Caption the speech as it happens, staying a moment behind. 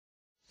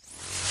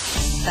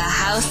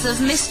House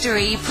of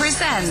Mystery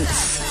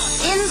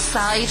presents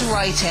Inside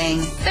Writing,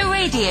 the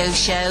radio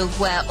show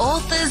where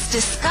authors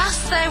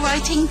discuss their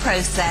writing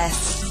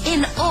process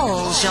in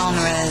all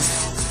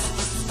genres.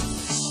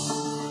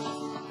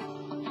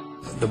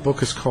 The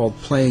book is called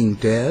Playing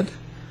Dead,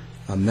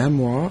 a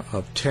memoir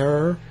of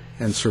terror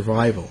and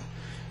survival.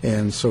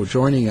 And so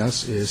joining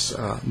us is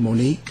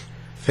Monique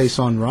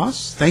Faison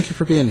Ross. Thank you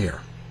for being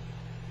here.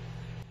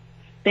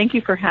 Thank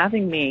you for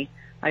having me.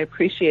 I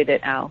appreciate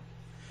it, Al.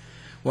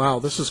 Wow,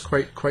 this is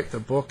quite the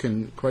book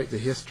and quite the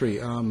history.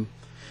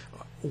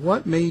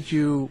 What made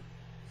you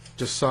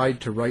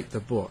decide to write the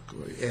book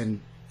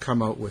and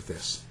come out with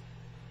this?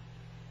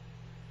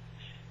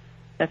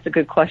 That's a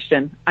good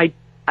question. I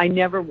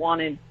never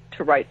wanted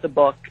to write the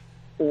book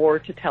or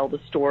to tell the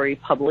story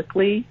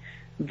publicly.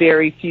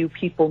 Very few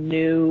people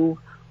knew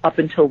up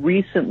until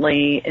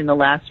recently in the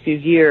last few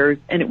years,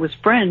 and it was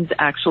friends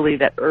actually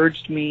that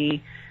urged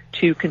me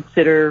to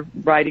consider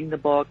writing the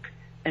book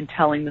and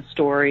telling the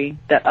story,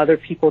 that other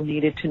people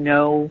needed to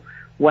know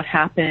what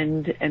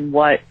happened and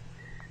what,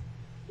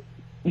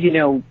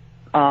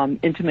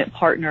 intimate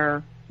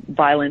partner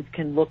violence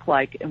can look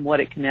like and what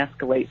it can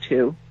escalate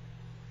to.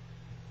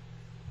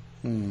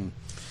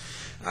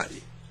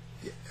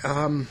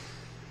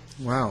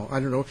 Wow, I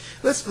don't know.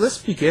 Let's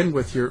begin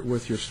with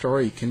your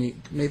story. Can you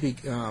maybe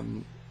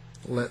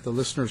let the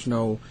listeners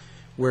know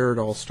where it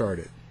all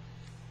started?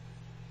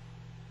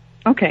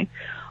 Okay.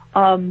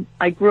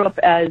 I grew up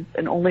as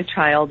an only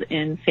child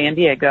in San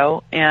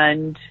Diego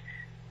and,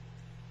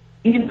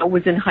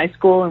 was in high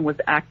school and was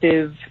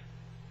active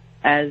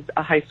as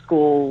a high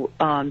school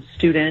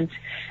student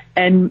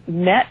and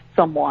met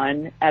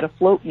someone at a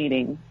float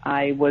meeting.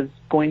 I was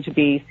going to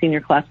be senior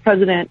class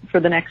president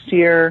for the next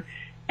year,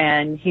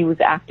 and he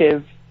was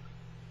active,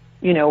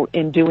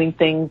 in doing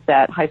things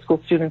that high school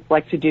students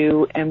like to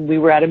do, and we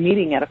were at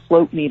a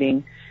float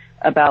meeting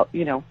about,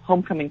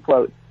 homecoming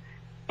floats.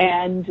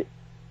 And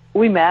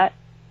we met.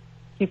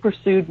 He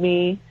pursued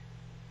me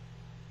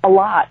a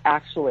lot,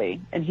 actually,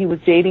 and he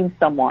was dating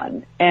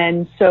someone.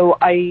 And so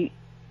I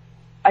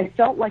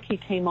felt like he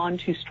came on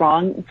too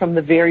strong from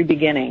the very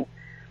beginning.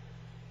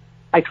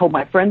 I told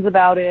my friends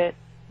about it,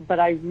 but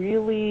I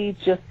really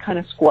just kind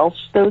of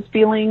squelched those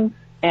feelings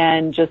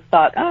and just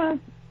thought,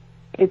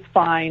 it's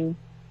fine.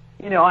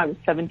 I was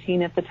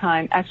 17 at the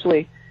time.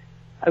 Actually,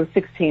 I was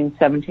 16,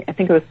 17. I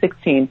think I was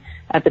 16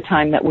 at the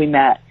time that we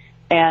met.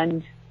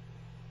 And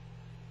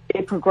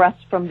it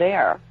progressed from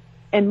there.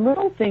 And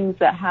little things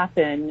that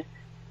happen,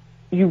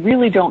 you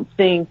really don't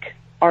think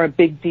are a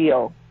big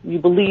deal. You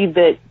believe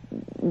that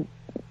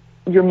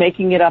you're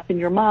making it up in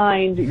your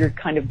mind. You're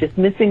kind of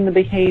dismissing the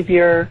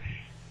behavior.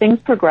 Things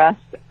progressed.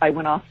 I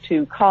went off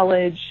to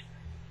college.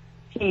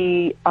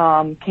 He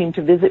came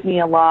to visit me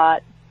a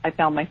lot. I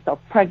found myself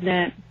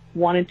pregnant,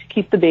 wanted to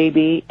keep the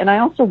baby, and I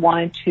also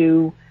wanted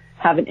to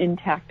have an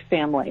intact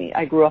family.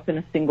 I grew up in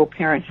a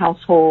single-parent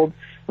household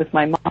with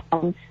my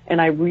mom, and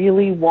I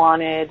really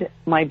wanted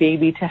my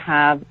baby to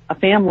have a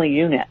family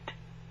unit.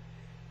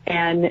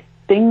 And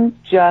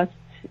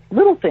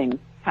little things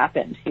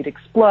happened. He'd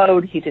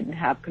explode. He didn't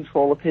have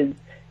control of his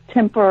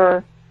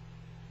temper.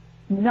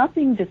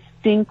 Nothing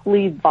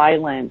distinctly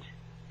violent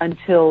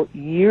until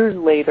years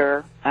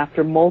later,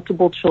 after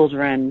multiple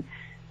children,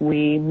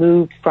 we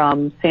moved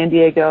from San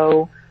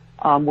Diego,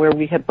 where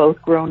we had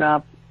both grown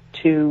up,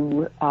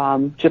 to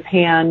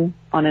Japan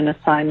on an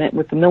assignment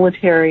with the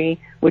military,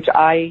 which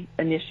I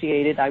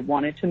initiated. I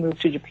wanted to move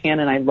to Japan,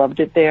 and I loved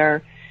it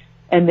there.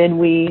 And then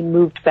we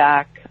moved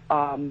back.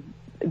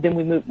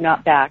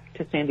 Not back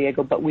to San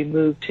Diego, but we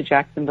moved to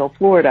Jacksonville,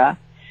 Florida.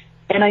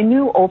 And I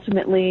knew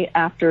ultimately,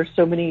 after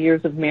so many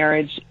years of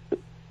marriage,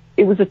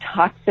 it was a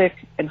toxic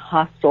and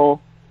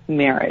hostile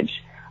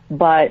marriage.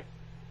 But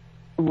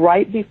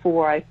right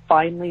before I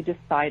finally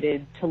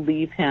decided to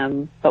leave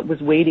him, but was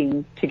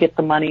waiting to get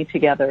the money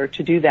together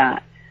to do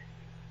that,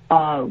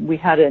 we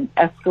had an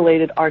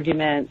escalated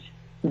argument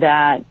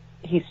that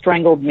he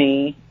strangled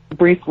me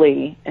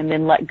briefly and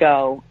then let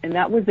go. And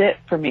that was it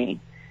for me.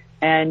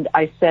 And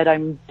I said,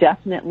 I'm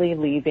definitely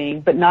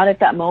leaving, but not at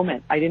that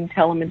moment. I didn't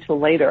tell him until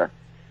later.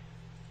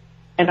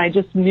 And I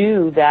just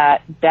knew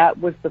that that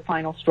was the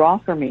final straw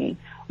for me.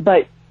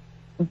 But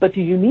the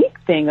unique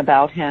thing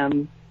about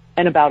him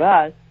and about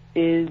us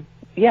is,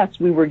 yes,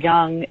 we were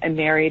young and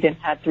married and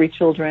had 3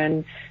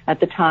 children at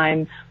the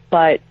time,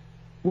 but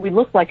we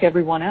looked like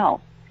everyone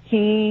else.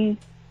 He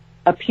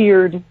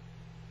appeared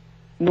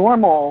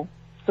normal,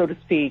 so to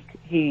speak.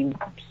 He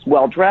was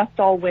well-dressed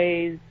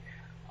always,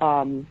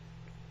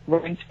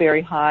 ranked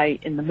very high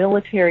in the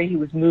military. He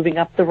was moving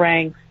up the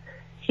ranks.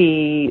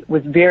 He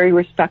was very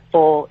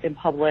respectful in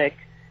public,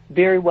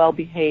 very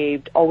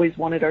well-behaved, always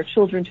wanted our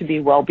children to be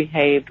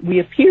well-behaved. We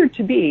appeared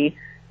to be,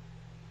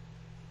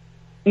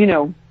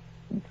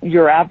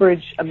 your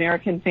average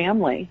American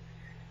family.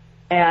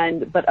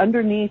 But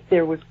underneath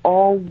there was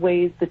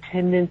always the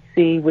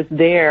tendency was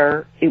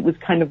there. It was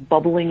kind of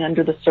bubbling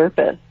under the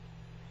surface.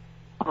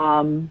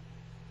 And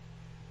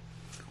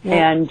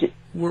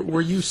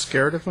were you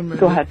scared of him?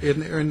 Go ahead.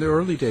 In the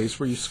early days,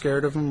 were you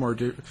scared of him, or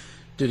did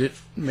Did it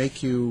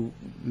make you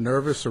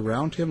nervous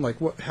around him? Like,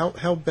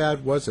 how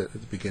bad was it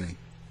at the beginning?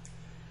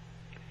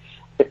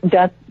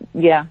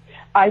 Yeah.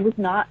 I was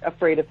not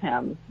afraid of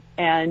him,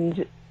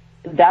 and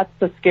that's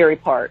the scary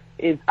part,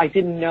 is I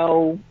didn't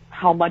know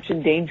how much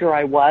in danger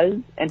I was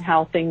and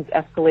how things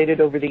escalated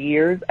over the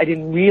years. I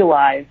didn't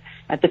realize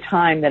at the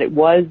time that it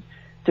was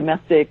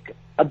domestic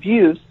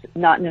abuse,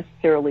 not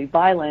necessarily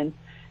violence,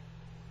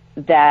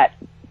 that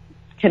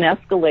can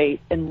escalate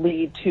and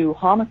lead to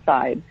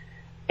homicide.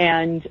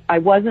 And I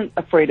wasn't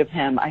afraid of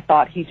him. I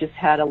thought he just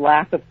had a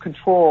lack of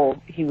control.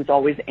 He was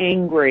always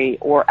angry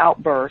or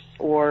outbursts,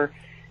 or,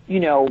 you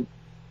know,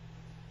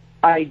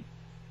 I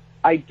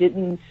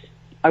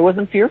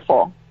wasn't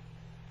fearful.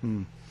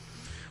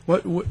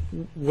 What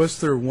was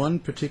there one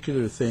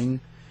particular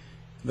thing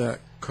that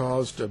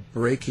caused a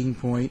breaking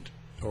point,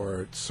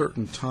 or a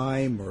certain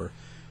time or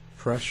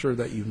pressure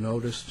that you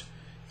noticed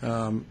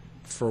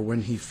for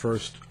when he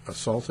first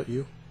assaulted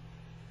you?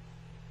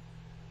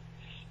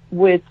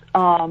 It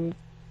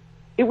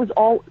was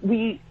all,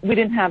 we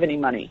didn't have any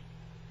money.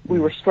 We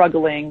were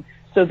struggling,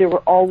 so there were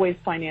always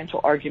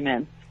financial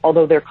arguments,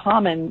 although they're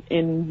common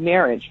in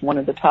marriage, one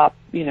of the top,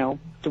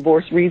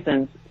 divorce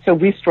reasons. So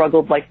we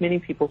struggled like many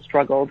people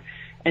struggled,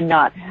 and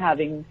not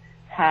having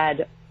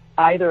had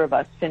either of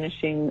us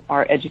finishing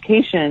our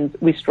educations,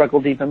 we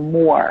struggled even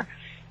more.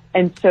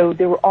 And so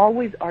there were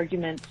always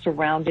arguments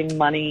surrounding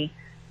money.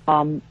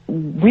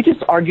 We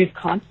just argued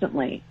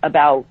constantly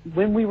about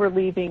when we were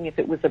leaving, if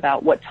it was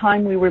about what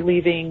time we were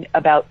leaving,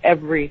 about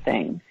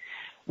everything.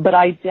 But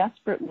I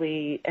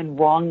desperately and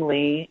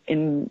wrongly,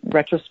 in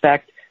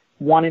retrospect,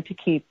 wanted to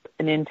keep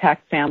an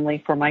intact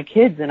family for my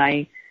kids. And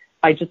I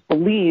just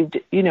believed,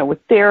 with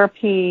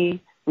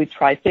therapy, we'd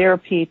try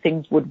therapy,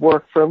 things would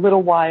work for a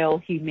little while.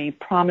 He made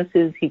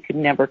promises he could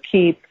never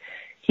keep.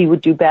 He would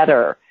do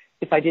better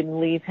if I didn't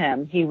leave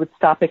him. He would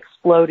stop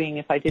exploding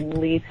if I didn't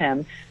leave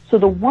him. So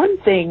the one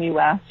thing you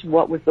asked,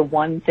 what was the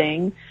one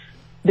thing?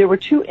 There were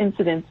two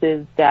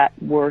incidences that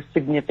were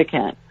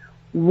significant.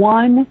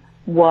 One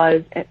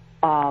was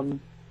when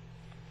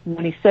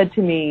he said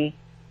to me,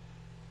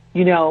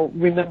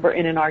 remember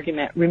in an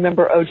argument,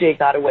 remember OJ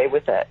got away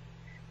with it.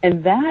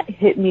 And that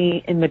hit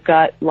me in the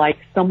gut like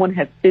someone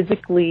had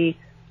physically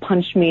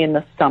punched me in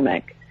the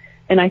stomach.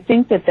 And I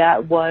think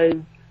that was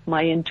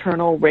my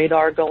internal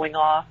radar going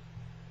off,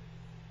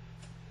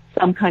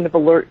 some kind of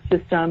alert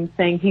system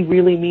saying he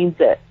really means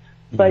it.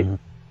 But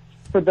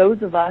for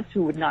those of us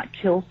who would not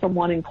kill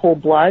someone in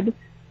cold blood,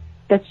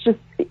 that's just,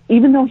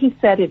 even though he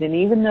said it and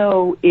even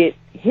though it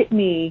hit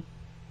me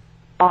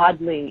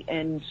oddly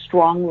and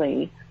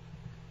strongly,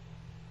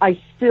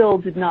 I still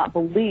did not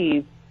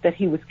believe that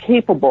he was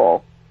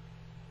capable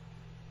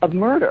of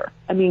murder.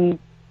 I mean,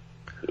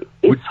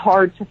 it's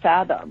hard to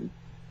fathom.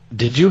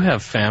 Did you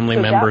have family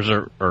members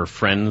or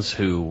friends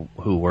who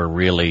were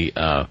really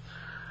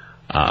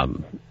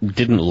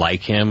didn't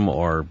like him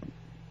or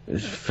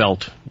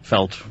felt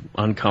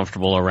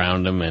uncomfortable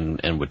around him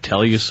and would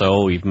tell you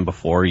so even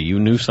before you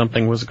knew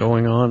something was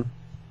going on?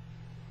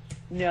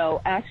 No,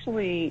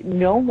 actually,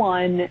 no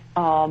one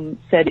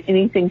said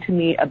anything to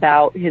me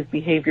about his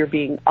behavior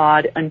being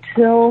odd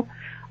until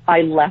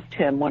I left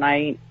him. When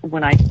I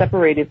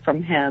separated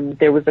from him,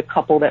 there was a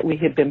couple that we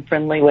had been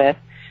friendly with,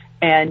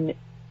 and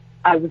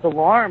I was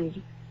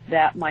alarmed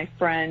that my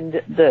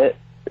friend, the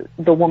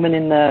woman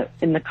in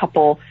the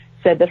couple,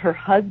 said that her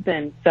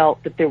husband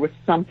felt that there was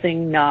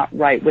something not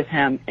right with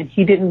him, and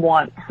he didn't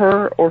want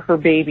her or her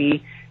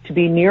baby to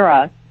be near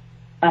us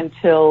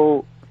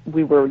until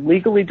we were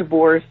legally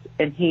divorced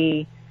and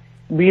he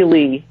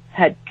really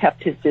had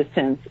kept his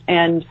distance.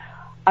 And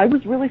I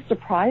was really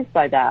surprised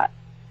by that.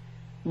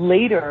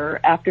 Later,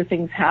 after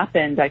things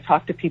happened, I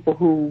talked to people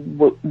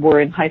who were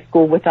in high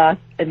school with us,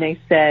 and they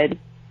said,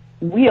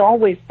 we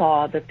always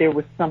saw that there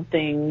was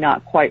something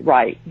not quite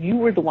right. You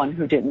were the one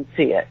who didn't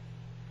see it.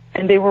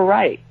 And they were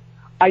right.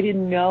 I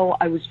didn't know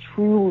I was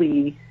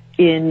truly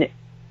in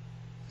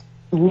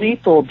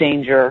lethal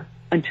danger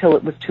until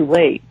it was too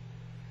late.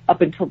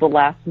 Up until the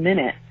last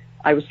minute,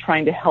 I was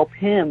trying to help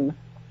him,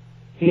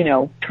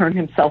 turn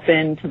himself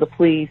in to the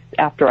police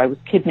after I was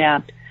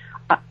kidnapped.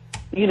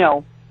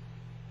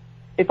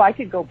 If I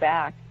could go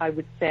back, I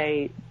would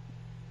say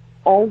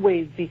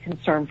always be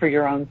concerned for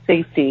your own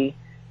safety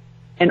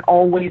and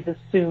always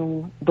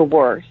assume the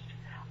worst.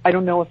 I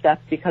don't know if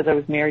that's because I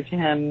was married to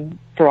him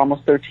for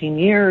almost 13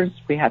 years.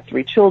 We had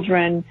 3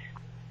 children.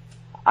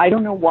 I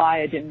don't know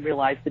why I didn't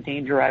realize the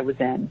danger I was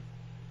in.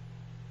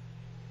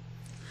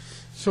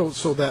 So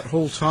that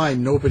whole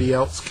time, nobody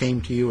else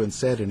came to you and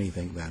said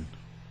anything then?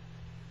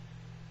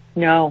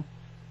 No.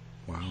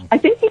 Wow. I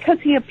think because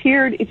he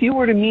appeared, if you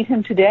were to meet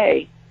him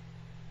today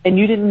and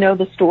you didn't know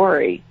the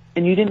story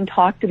and you didn't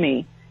talk to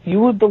me, you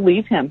would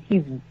believe him.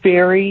 He's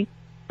very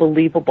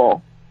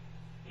believable.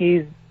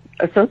 He's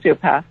a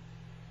sociopath.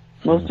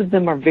 Most of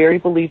them are very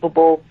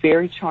believable,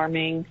 very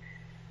charming.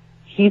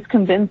 He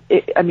convinced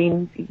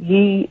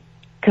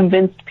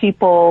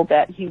people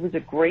that he was a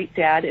great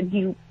dad, and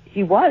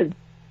he was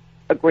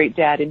a great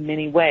dad in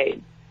many ways.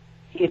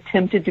 He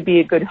attempted to be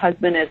a good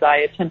husband as I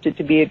attempted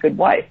to be a good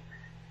wife.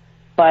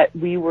 But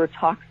we were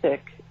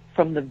toxic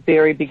from the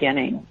very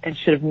beginning and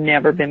should have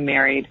never been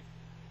married.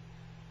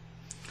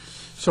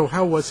 So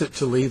how was it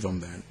to leave him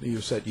then?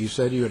 You said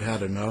you had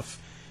had enough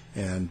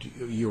and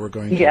you were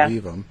going to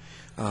leave him.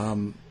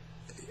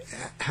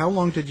 How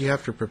long did you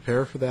have to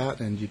prepare for that?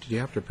 And did you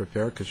have to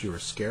prepare because you were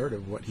scared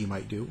of what he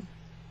might do?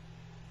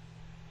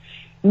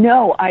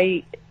 No,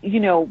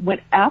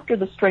 went after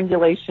the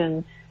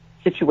strangulation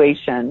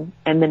situation,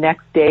 and the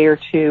next day or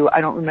two,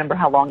 I don't remember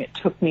how long it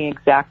took me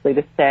exactly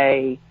to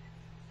say,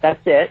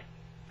 that's it,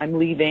 I'm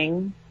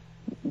leaving,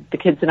 the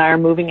kids and I are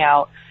moving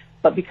out.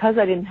 But because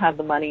I didn't have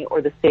the money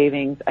or the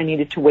savings, I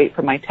needed to wait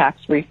for my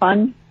tax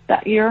refund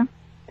that year.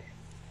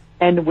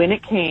 And when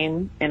it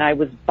came, and I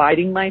was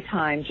biding my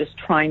time, just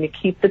trying to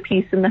keep the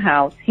peace in the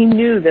house, he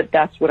knew that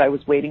that's what I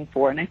was waiting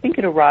for. And I think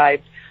it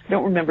arrived, I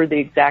don't remember the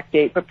exact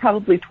date, but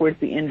probably towards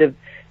the end of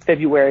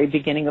February,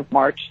 beginning of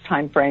March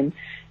timeframe.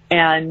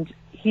 And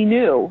he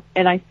knew.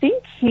 And I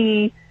think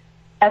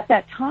at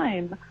that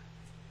time,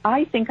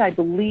 I think I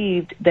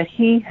believed that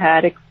he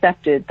had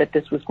accepted that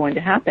this was going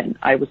to happen.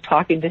 I was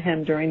talking to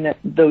him during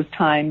those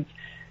times,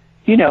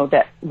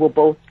 that we'll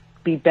both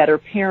be better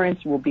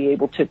parents, we'll be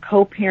able to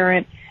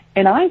co-parent.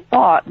 And I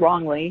thought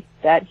wrongly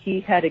that he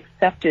had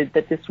accepted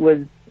that this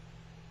was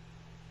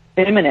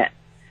imminent.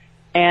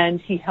 And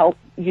he helped,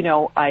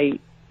 I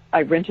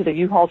rented a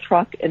U-Haul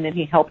truck and then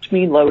he helped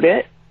me load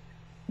it.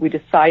 We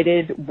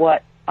decided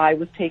what I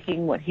was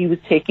taking, what he was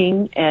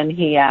taking, and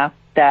he asked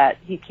that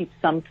he keep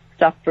some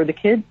stuff for the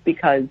kids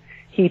because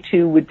he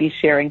too would be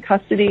sharing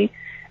custody.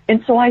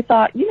 And so I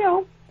thought,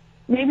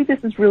 maybe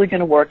this is really going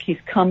to work. He's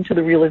come to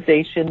the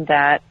realization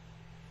that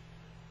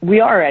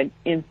we are,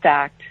 in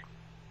fact,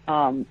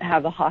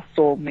 have a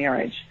hostile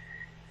marriage.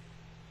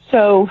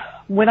 So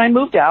when I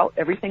moved out,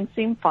 everything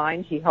seemed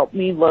fine. He helped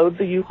me load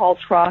the U-Haul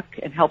truck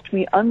and helped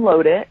me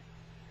unload it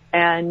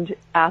and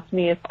asked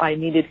me if I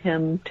needed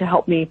him to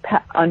help me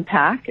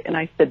unpack, and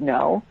I said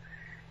no.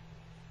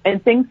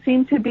 And things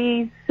seemed to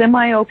be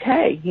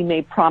semi-okay. He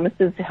made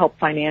promises to help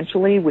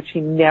financially, which he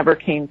never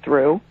came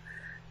through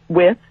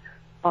with,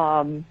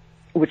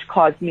 which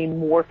caused me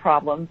more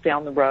problems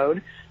down the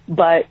road.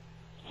 But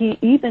he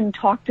even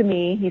talked to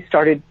me. He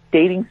started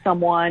dating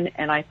someone,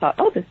 and I thought,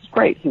 oh, this is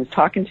great. He was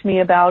talking to me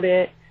about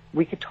it.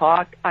 We could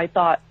talk. I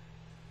thought,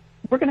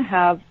 we're going to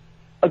have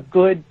a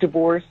good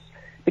divorce.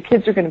 The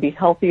kids are going to be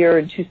healthier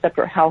in two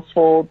separate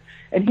households,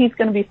 and he's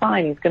going to be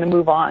fine. He's going to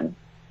move on.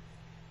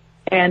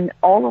 And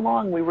all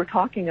along we were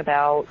talking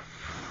about,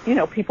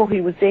 people he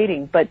was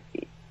dating. But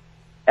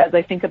as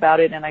I think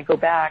about it and I go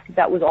back,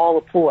 that was all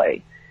a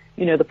ploy.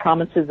 The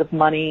promises of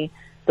money,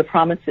 the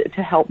promise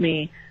to help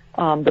me,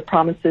 the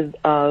promises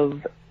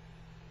of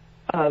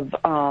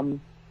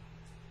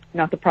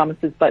not the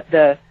promises, but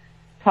the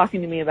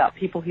talking to me about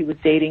people he was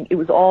dating. It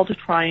was all to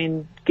try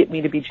and get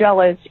me to be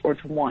jealous or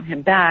to want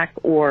him back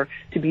or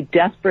to be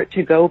desperate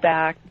to go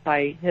back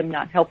by him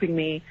not helping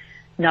me,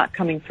 not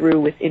coming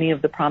through with any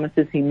of the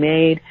promises he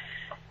made.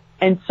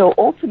 And so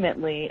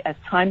ultimately, as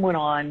time went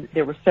on,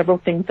 there were several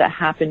things that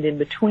happened in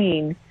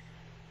between.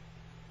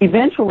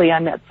 Eventually, I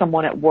met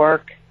someone at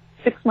work.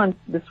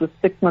 This was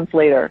 6 months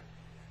later,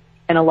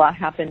 and a lot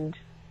happened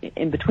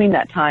in between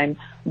that time,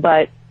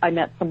 but I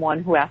met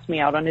someone who asked me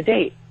out on a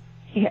date.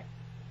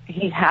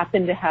 He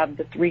happened to have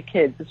the 3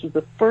 kids. This was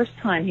the first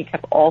time he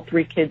kept all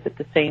 3 kids at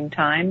the same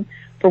time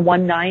for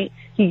one night.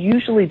 He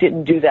usually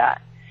didn't do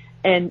that.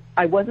 And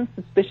I wasn't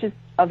suspicious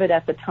of it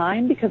at the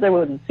time because I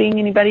wasn't seeing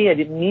anybody. I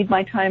didn't need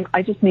my time.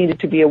 I just needed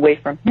to be away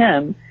from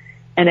him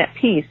and at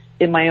peace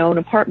in my own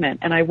apartment,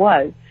 and I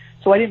was.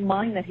 So I didn't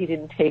mind that he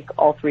didn't take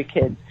all 3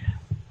 kids.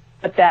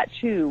 But that,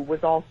 too,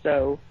 was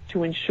also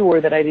to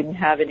ensure that I didn't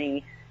have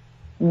any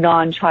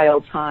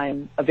non-child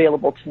time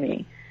available to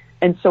me.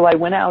 And so I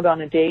went out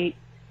on a date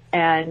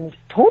and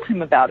told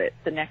him about it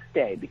the next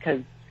day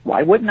because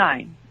why wouldn't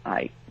I?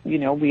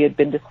 We had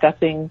been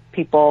discussing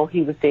people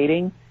he was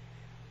dating.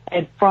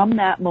 And from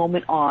that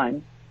moment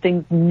on,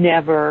 things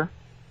never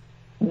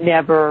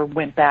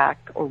went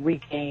back or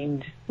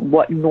regained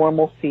what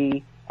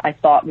normalcy I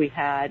thought we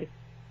had.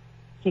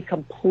 He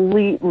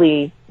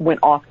completely went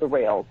off the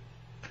rails.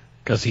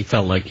 Because he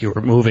felt like you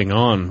were moving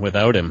on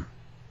without him.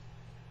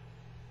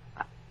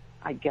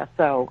 I guess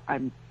so.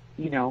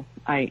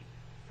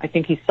 I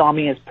think he saw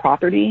me as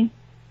property.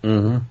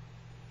 Mm-hmm.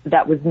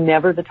 That was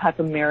never the type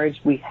of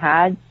marriage we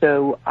had,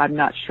 so I'm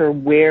not sure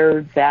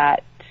where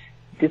that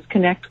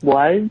disconnect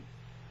was.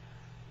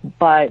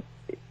 But,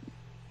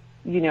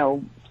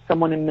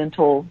 someone in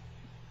mental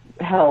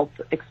health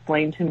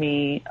explained to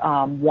me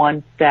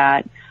once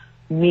that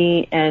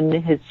me and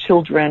his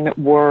children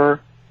were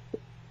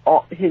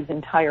his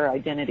entire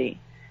identity.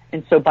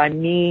 And so by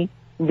me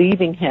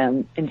leaving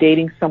him and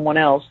dating someone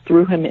else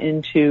threw him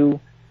into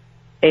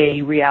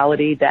a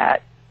reality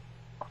that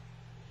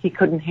he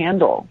couldn't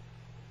handle.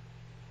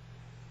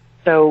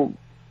 So,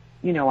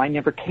 I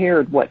never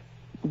cared what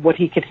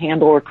he could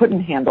handle or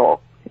couldn't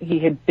handle. He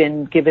had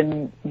been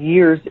given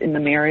years in the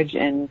marriage,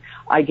 and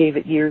I gave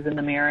it years in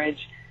the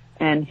marriage.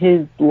 and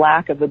his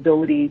lack of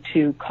ability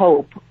to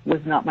cope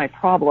was not my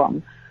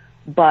problem,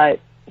 but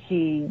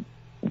he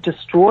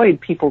destroyed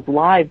people's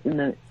lives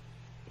when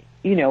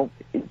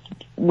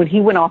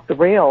he went off the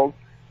rails,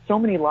 so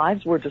many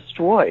lives were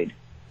destroyed.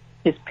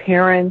 His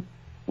parents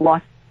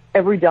lost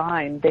every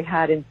dime they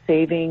had in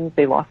savings.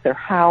 They lost their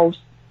house.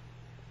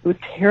 It was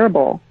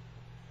terrible.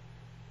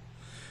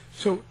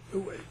 So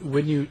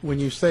when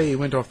you say he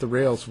went off the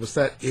rails, was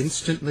that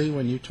instantly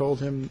when you told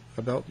him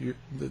about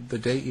the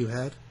date you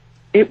had?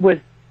 It was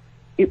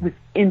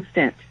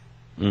instant.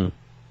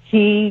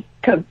 He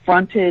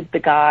confronted the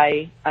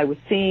guy I was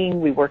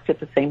seeing. We worked at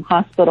the same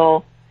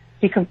hospital.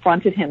 He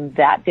confronted him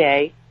that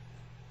day.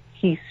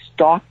 He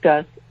stalked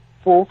us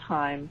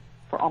full-time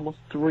for almost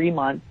 3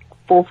 months,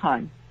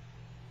 full-time.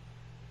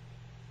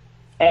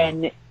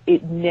 And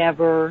it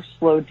never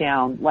slowed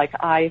down. Like,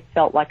 I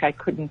felt like I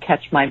couldn't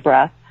catch my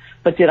breath.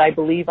 But did I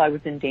believe I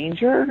was in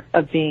danger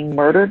of being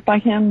murdered by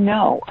him?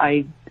 No.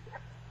 I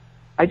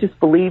just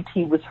believed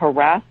he was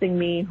harassing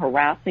me,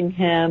 harassing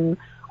him.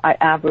 I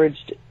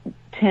averaged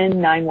 10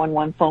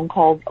 911 phone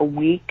calls a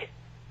week.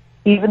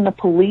 Even the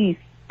police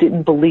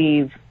didn't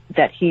believe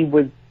that he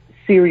was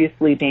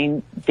seriously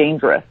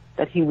dangerous,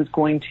 that he was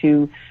going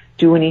to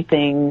do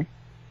anything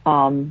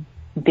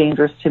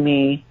dangerous to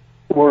me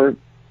or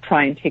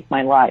try and take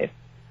my life.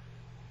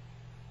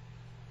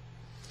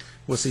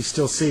 Was he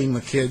still seeing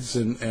the kids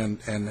and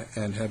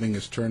having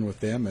his turn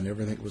with them, and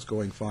everything was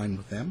going fine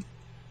with them?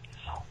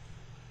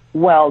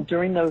 Well,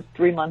 during those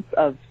 3 months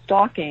of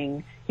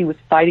stalking, he was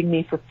fighting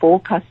me for full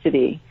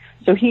custody.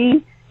 So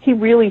he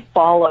really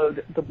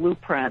followed the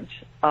blueprint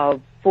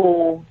of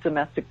full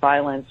domestic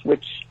violence,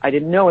 which I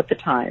didn't know at the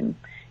time.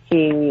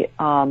 He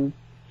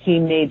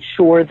made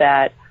sure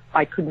that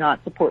I could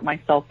not support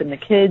myself and the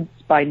kids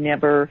by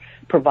never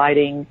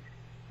providing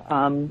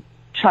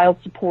child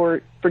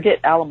support. Forget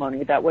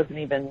alimony, that wasn't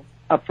even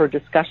up for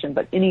discussion,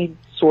 but any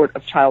sort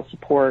of child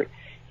support.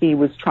 He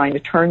was trying to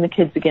turn the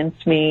kids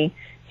against me.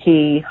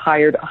 He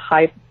hired a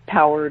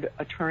high-powered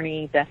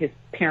attorney that his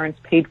parents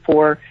paid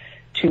for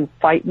to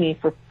fight me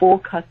for full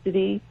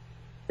custody,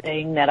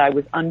 saying that I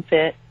was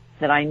unfit,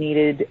 that I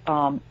needed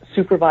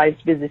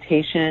supervised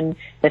visitation,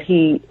 that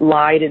he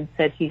lied and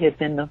said he had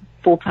been the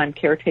full-time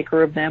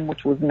caretaker of them,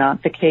 which was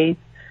not the case.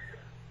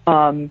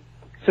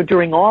 So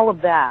during all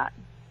of that,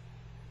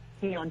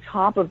 he, on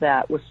top of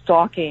that, was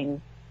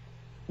stalking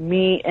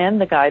me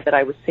and the guy that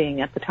I was seeing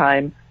at the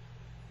time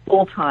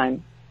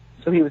full-time.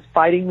 So he was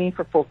fighting me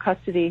for full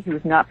custody. He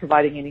was not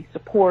providing any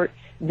support.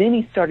 Then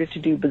he started to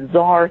do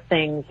bizarre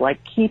things like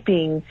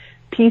keeping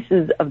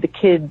pieces of the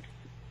kids'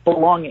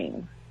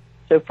 belongings.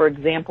 So, for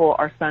example,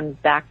 our son's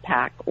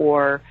backpack,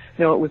 or,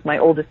 it was my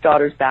oldest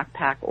daughter's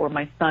backpack, or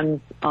my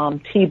son's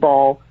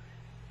T-ball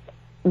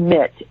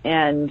mitt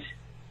and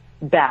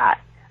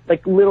bat,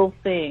 like little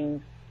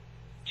things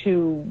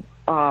to,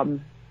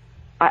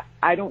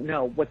 I don't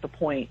know what the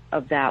point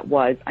of that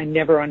was. I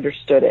never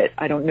understood it.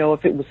 I don't know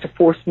if it was to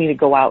force me to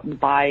go out and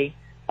buy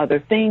other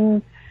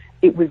things.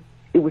 It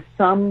was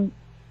some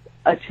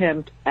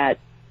attempt at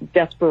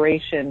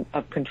desperation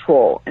of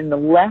control, and the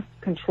less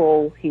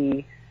control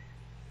he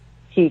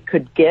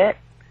could get,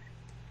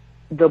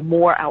 the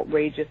more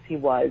outrageous he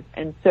was.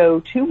 And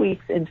so 2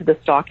 weeks into the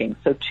stalking,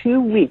 just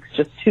 2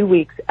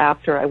 weeks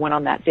after I went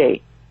on that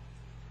date,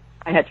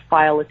 I had to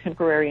file a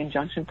temporary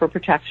injunction for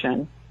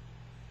protection,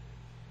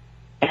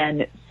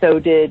 and so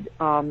did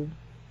the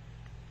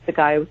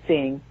guy I was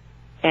seeing.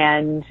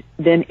 And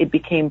then it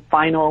became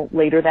final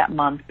later that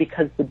month,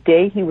 because the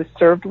day he was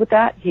served with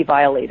that, he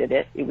violated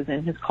it. It was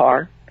in his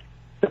car.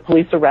 The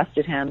police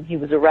arrested him. He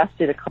was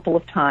arrested a couple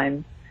of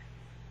times.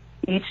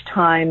 Each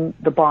time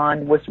the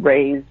bond was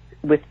raised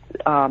with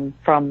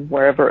from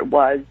wherever it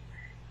was,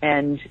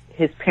 and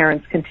his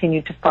parents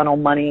continued to funnel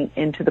money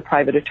into the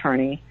private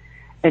attorney.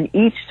 And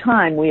each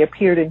time we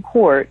appeared in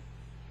court,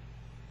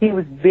 he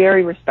was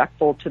very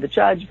respectful to the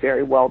judge,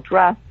 very well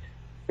dressed,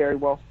 very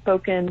well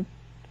spoken.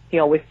 He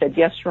always said,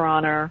 "Yes, Your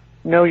Honor,"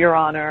 "No, Your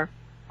Honor,"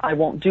 "I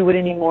won't do it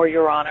anymore,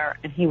 Your Honor."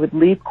 And he would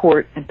leave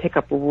court and pick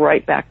up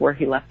right back where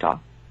he left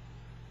off.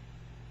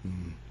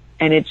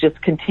 And it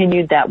just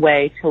continued that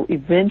way till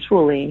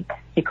eventually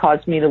he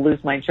caused me to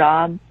lose my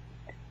job.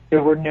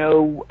 There were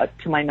no,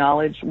 to my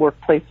knowledge,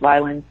 workplace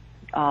violence,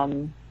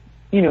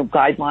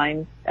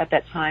 guidelines at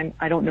that time.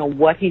 I don't know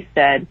what he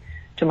said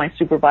to my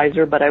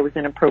supervisor, but I was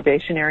in a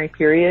probationary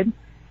period.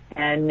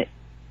 And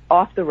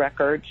off the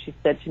record, she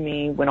said to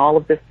me, "When all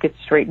of this gets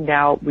straightened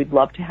out, we'd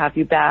love to have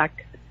you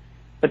back.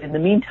 But in the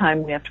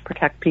meantime, we have to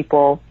protect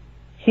people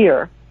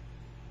here.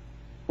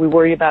 We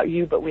worry about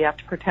you, but we have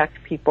to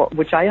protect people,"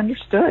 which I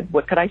understood.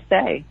 What could I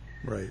say?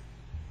 Right.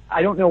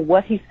 I don't know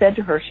what he said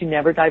to her. She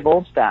never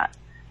divulged that.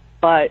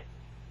 But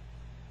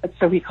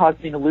so he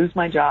caused me to lose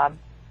my job.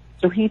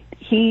 So he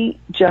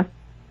just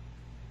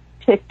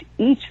ticked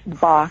each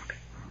box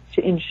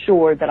to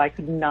ensure that I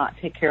could not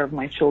take care of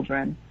my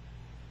children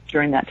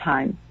during that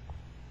time.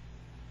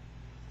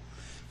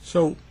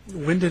 So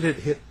when did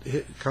it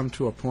come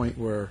to a point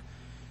where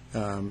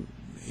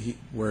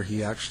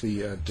he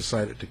actually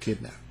decided to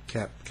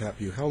kidnap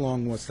you. How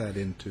long was that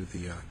into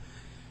the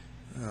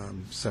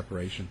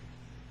separation?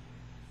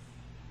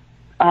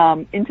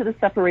 Into the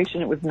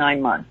separation, it was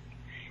 9 months.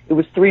 It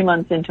was 3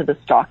 months into the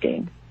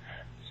stalking.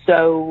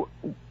 So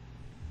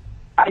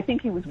I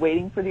think he was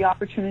waiting for the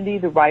opportunity,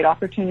 the right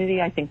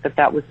opportunity. I think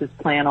that was his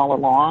plan all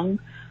along.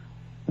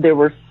 There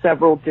were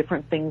several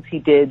different things he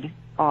did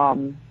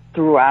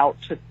throughout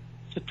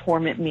to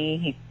torment me.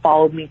 He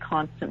followed me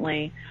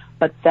constantly.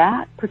 But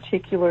that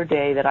particular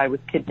day that I was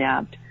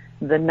kidnapped,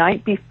 the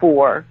night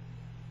before,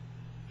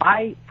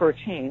 for a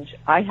change,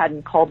 I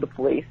hadn't called the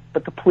police,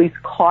 but the police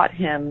caught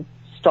him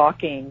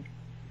stalking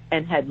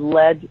and had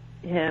led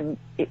him,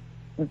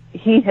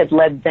 he had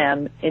led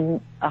them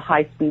in a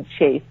high-speed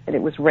chase, and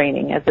it was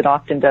raining, as it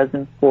often does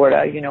in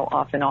Florida,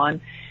 off and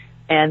on.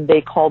 And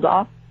they called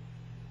off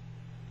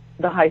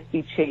the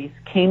high-speed chase,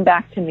 came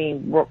back to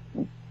me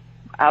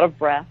out of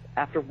breath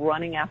after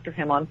running after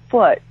him on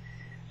foot.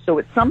 So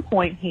at some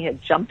point, he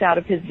had jumped out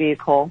of his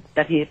vehicle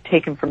that he had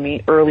taken from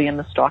me early in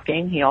the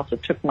stalking. He also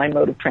took my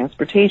mode of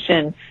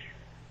transportation.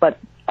 But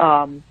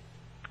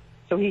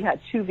so he had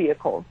 2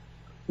 vehicles.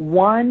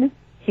 One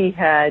he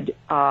had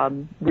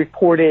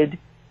reported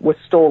was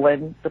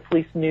stolen. The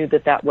police knew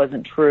that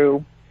wasn't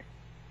true.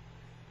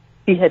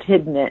 He had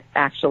hidden it,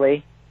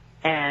 actually.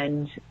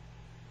 And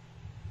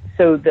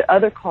so the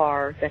other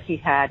car that he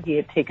had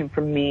taken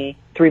from me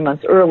 3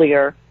 months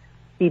earlier.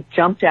 He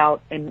jumped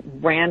out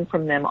and ran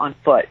from them on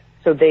foot.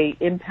 So they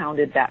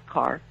impounded that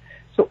car.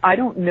 So I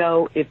don't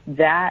know if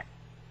that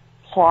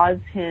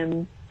caused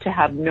him to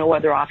have no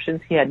other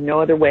options. He had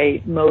no other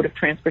mode of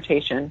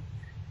transportation.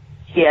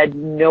 He had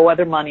no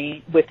other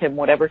money with him,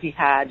 whatever he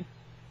had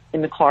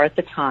in the car at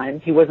the time.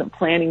 He wasn't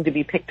planning to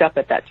be picked up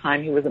at that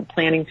time. He wasn't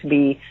planning to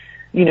be,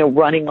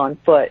 running on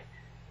foot.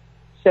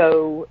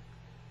 So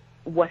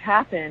what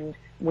happened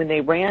when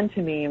they ran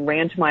to me and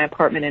ran to my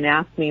apartment and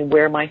asked me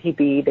where might he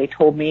be, they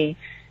told me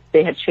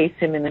they had chased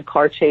him in a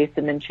car chase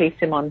and then chased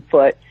him on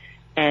foot.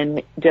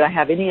 And did I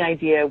have any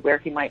idea where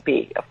he might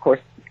be? Of course,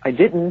 I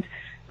didn't.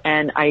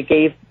 And I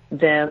gave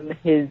them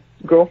his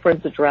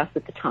girlfriend's address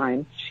at the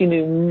time. She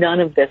knew none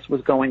of this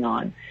was going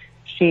on.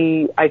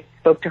 I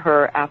spoke to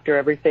her after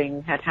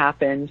everything had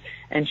happened,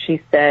 and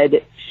she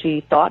said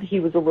she thought he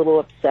was a little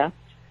obsessed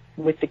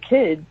with the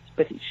kids,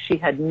 but she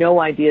had no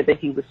idea that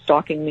he was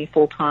stalking me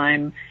full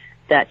time,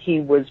 that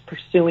he was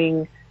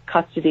pursuing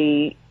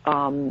custody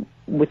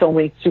with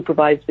only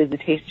supervised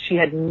visitation. She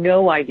had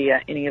no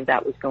idea any of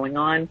that was going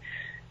on.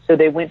 So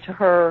they went to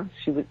her.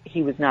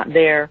 He was not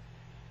there.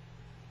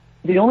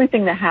 The only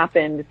thing that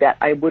happened that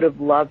I would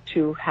have loved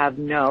to have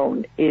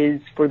known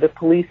is for the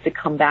police to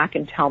come back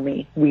and tell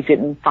me we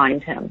didn't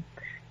find him.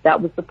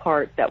 That was the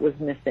part that was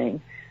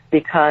missing,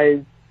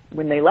 because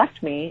when they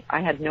left me,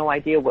 I had no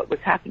idea what was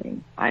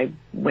happening. I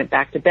went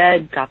back to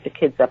bed, got the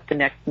kids up the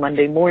next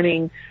Monday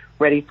morning,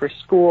 ready for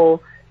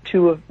school.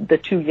 My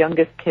two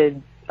youngest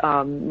kids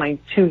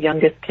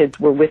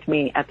were with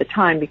me at the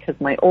time,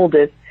 because my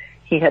oldest,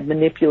 he had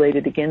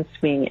manipulated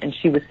against me, and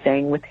she was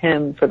staying with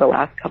him for the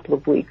last couple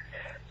of weeks.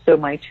 So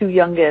my 2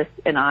 youngest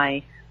and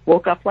I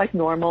woke up like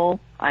normal.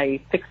 I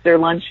fixed their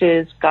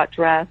lunches, got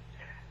dressed.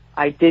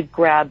 I did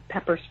grab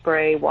pepper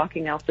spray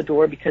walking out the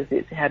door because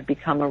it had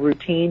become a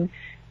routine.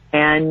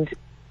 And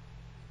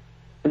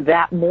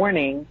that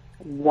morning,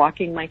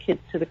 walking my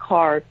kids to the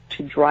car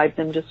to drive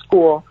them to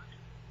school,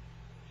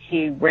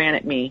 he ran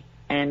at me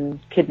and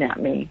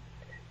kidnapped me.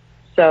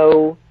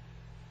 So,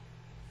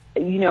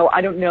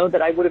 I don't know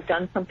that I would have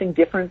done something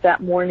different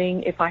that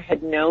morning if I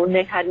had known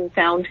they hadn't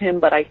found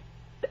him, but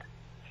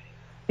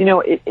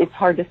it's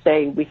hard to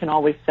say. We can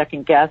always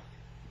second guess,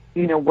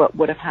 what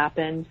would have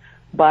happened.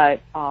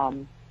 But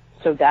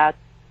so that's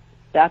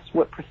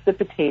what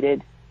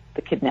precipitated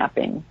the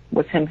kidnapping,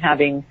 was him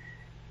having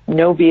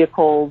no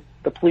vehicles,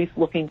 the police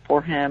looking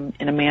for him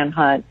in a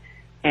manhunt,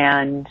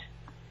 and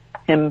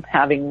him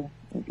having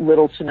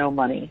little to no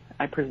money,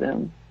 I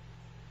presume.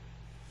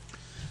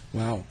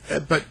 Wow.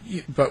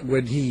 But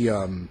when he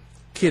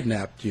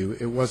kidnapped you,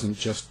 it wasn't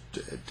just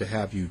to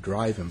have you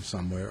drive him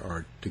somewhere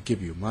or to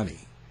give you money.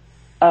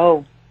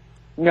 Oh,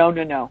 no.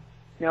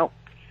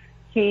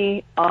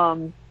 He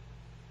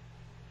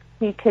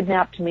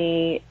kidnapped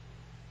me.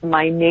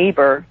 My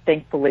neighbor,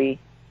 thankfully,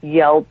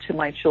 yelled to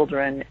my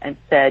children and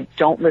said,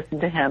 "Don't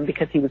listen to him,"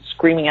 because he was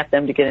screaming at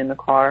them to get in the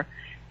car,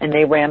 and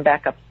they ran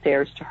back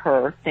upstairs to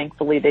her.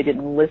 Thankfully, they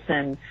didn't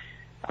listen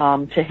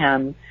to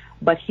him,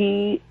 but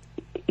he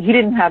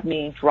didn't have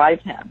me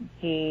drive him.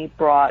 He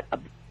brought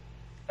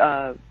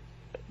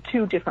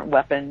 2 different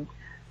weapons,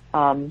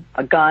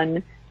 a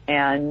gun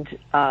and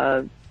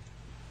a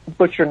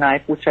butcher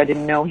knife, which I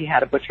didn't know he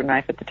had a butcher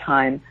knife at the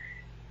time.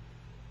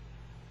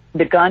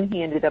 The gun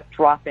he ended up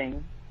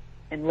dropping,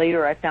 and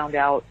later I found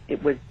out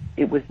it was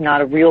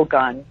not a real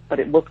gun, but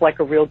it looked like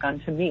a real gun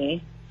to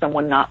me,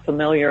 someone not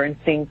familiar, and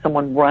seeing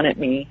someone run at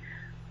me.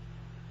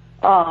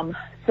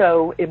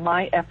 So in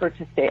my effort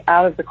to stay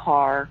out of the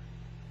car,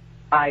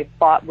 I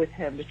fought with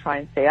him to try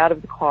and stay out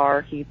of the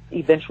car. He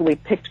eventually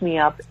picked me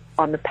up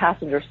on the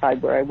passenger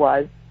side where I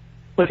was,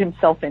 put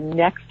himself in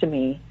next to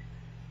me,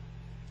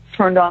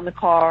 turned on the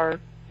car,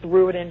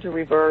 threw it into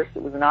reverse.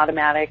 It was an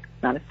automatic,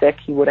 not a stick.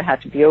 He would have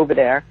had to be over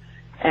there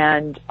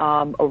and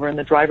over in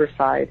the driver's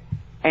side,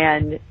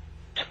 and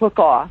took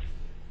off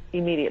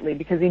immediately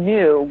because he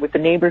knew, with the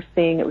neighbors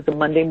seeing it was a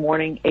Monday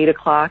morning, 8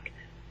 o'clock,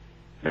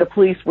 the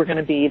police were going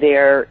to be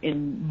there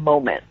in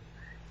moments.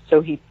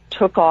 So he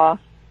took off,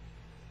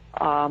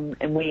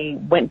 and we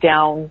went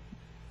down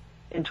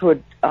into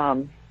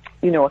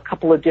a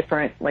couple of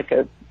different, like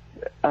a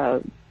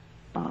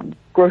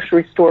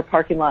grocery store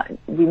parking lot.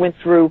 We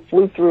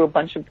flew through a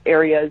bunch of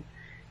areas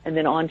and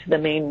then onto the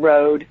main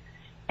road,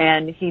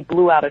 and he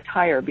blew out a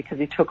tire because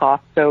he took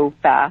off so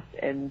fast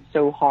and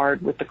so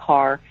hard with the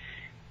car.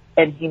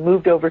 And he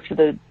moved over to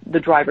the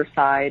driver's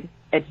side,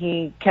 and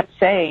he kept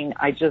saying,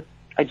 I just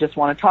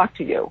want to talk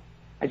to you.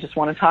 I just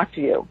want to talk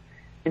to you.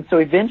 And so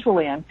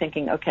eventually I'm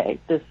thinking, okay,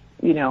 this,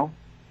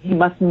 he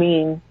must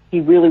mean he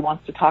really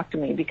wants to talk to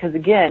me, because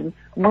again,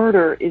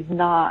 murder is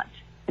not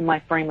in my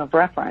frame of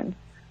reference.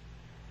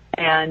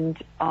 And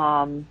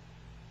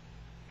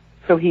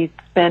so he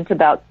spent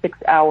about 6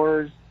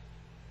 hours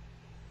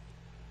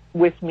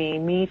with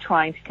me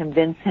trying to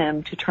convince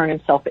him to turn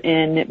himself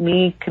in,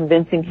 me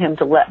convincing him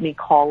to let me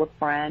call a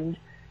friend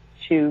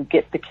to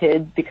get the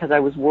kids, because I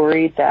was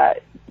worried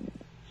that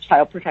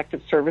Child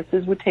Protective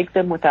Services would take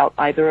them without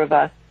either of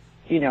us,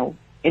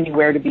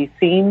 anywhere to be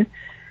seen.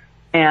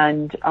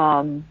 And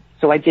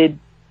so I did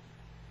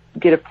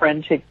get a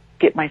friend to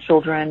get my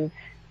children,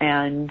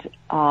 and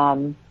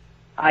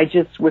I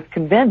just was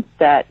convinced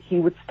that he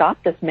would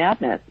stop this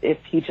madness if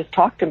he just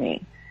talked to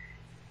me.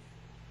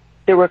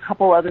 There were a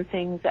couple other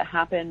things that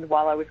happened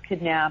while I was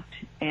kidnapped,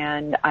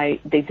 and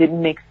they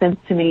didn't make sense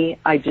to me.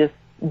 I just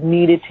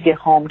needed to get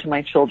home to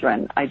my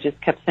children. I just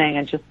kept saying,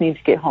 I just need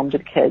to get home to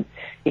the kids.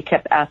 He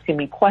kept asking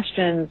me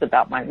questions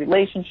about my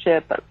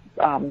relationship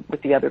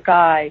with the other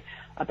guy,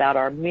 about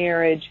our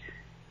marriage.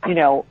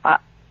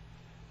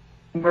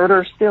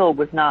 Murder still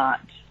was not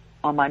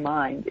on my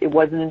mind. It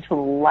wasn't until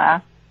the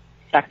last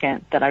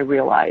second that I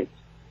realized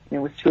it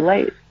was too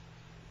late.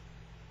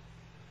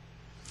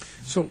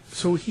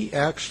 So he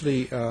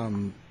actually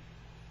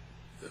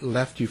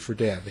left you for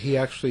dead. He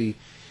actually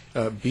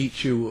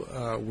beat you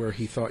where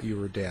he thought you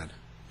were dead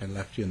and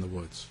left you in the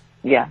woods.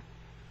 Yeah.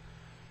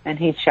 And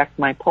he checked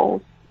my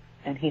pulse,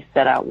 and he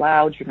said out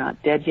loud, "You're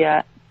not dead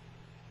yet."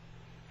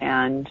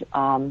 And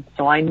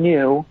so I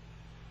knew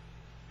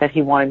that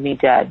he wanted me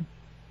dead.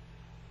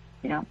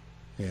 Yeah.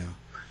 Yeah.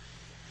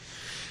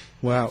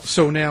 Wow.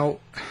 So now,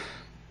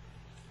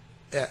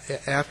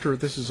 after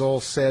this is all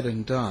said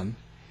and done,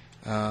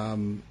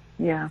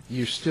 yeah,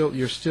 you're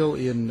still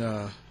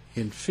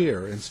in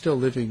fear and still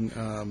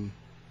living,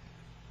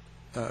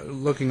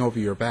 looking over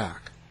your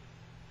back.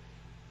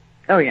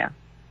 Oh yeah,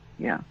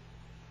 yeah.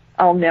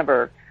 I'll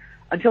never,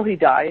 until he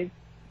dies,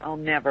 I'll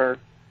never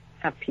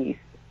have peace.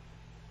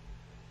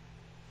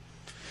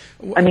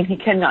 I mean, he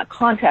cannot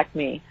contact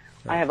me.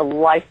 I have a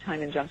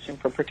lifetime injunction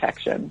for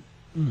protection,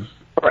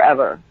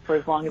 forever, for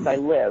as long as I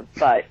live.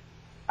 But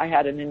I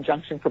had an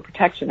injunction for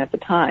protection at the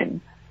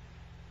time,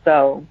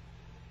 so.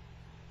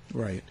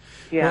 Right.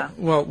 Yeah.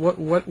 Well,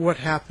 what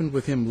happened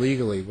with him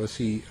legally? Was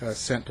he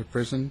sent to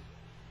prison?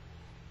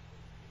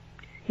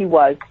 He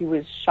was. He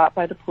was shot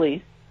by the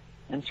police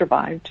and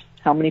survived.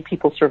 How many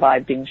people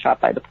survived being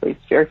shot by the police?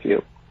 Very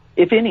few,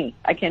 if any.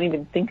 I can't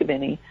even think of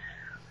any.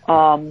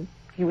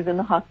 He was in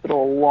the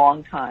hospital a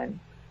long time,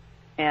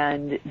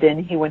 and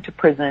then he went to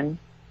prison.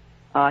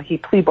 He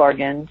plea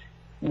bargained.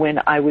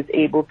 When I was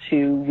able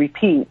to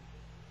repeat,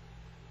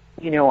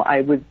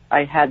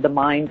 I had the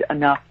mind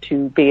enough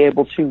to be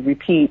able to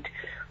repeat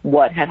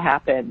what had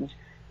happened,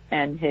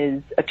 and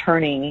his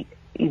attorney,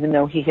 even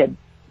though he had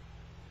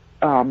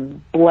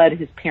bled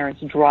his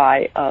parents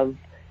dry of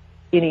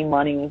any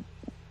money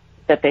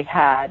that they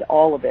had,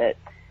 all of it,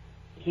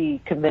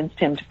 he convinced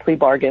him to plea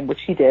bargain,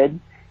 which he did.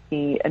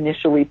 He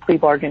initially plea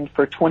bargained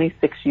for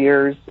 26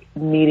 years,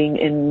 meeting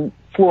in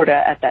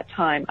Florida at that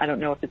time. I don't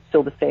know if it's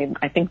still the same.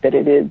 I think that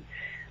it is.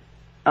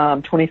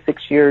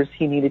 26 years,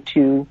 he needed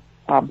to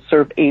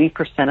serve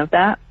 80% of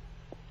that,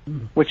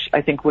 which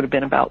I think would have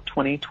been about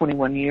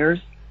 21 years.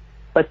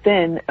 But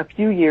then a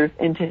few years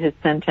into his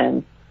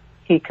sentence,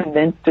 he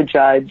convinced a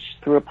judge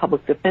through a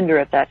public defender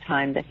at that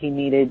time that he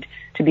needed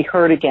to be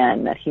heard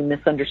again, that he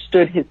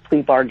misunderstood his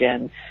plea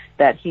bargain,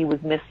 that he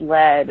was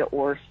misled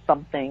or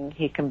something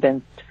he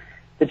convinced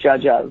the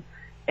judge of.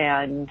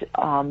 And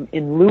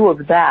in lieu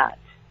of that,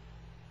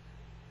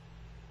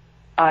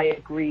 I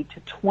agreed to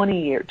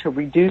 20 years, to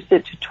reduce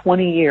it to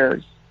 20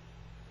 years.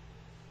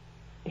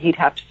 He'd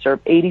have to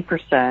serve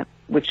 80%,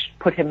 which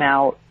put him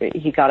out.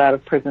 He got out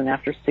of prison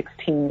after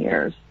 16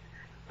 years.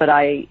 But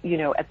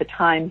at the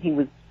time he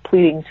was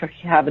pleading to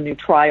have a new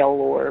trial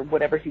or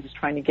whatever he was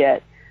trying to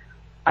get,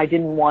 I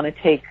didn't want to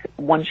take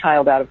one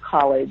child out of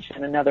college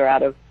and another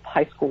out of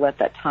high school at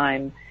that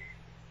time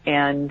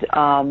and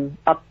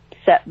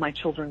upset my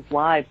children's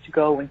lives to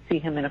go and see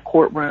him in a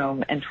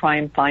courtroom and try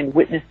and find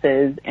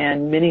witnesses.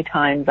 And many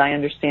times, I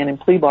understand in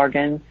plea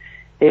bargains,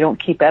 they don't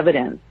keep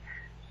evidence.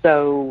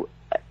 So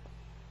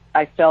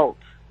I felt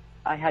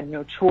I had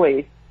no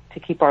choice to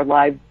keep our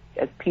lives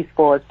as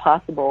peaceful as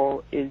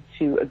possible is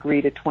to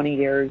agree to 20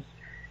 years,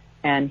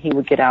 and he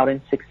would get out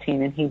in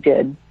 16, and he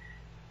did.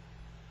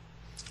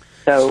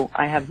 So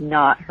I have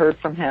not heard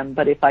from him,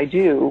 but if I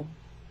do,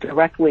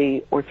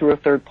 directly or through a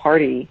third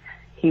party,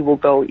 he will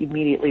go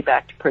immediately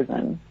back to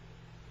prison.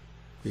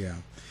 Yeah.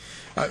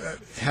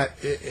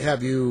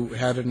 Have you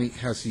had any,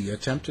 has he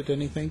attempted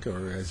anything,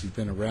 or has he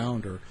been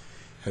around, or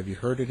have you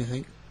heard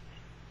anything?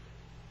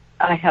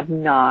 I have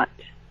not.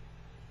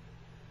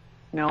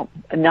 No,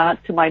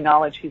 not to my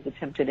knowledge he's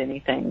attempted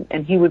anything.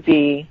 And he would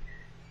be,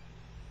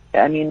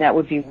 I mean, that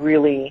would be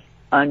really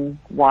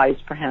unwise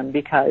for him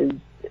because,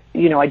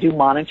 you know, I do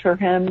monitor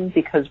him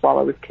because while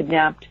I was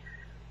kidnapped,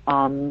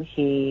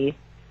 he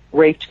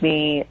raped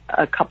me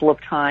a couple of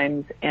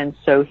times, and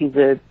so he's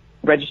a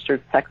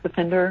registered sex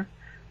offender,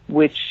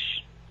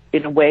 which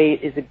in a way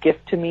is a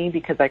gift to me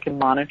because I can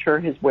monitor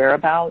his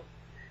whereabouts.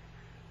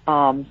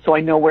 So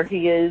I know where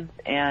he is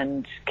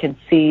and can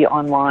see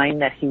online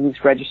that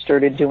he's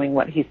registered and doing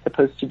what he's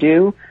supposed to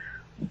do,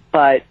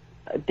 but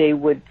they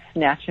would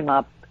snatch him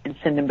up and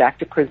send him back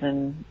to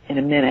prison in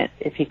a minute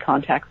if he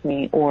contacts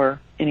me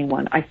or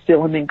anyone. I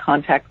still am in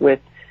contact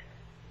with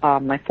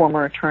my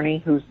former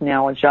attorney, who's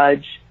now a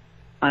judge.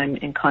 I'm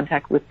in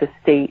contact with the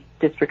state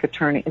district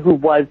attorney, who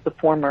was the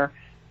former,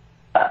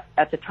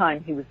 at the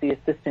time, he was the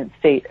assistant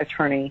state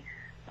attorney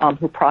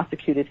who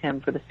prosecuted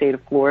him for the state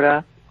of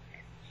Florida.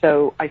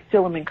 So I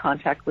still am in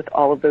contact with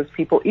all of those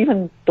people,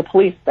 even the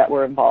police that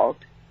were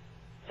involved.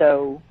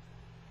 So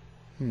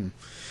it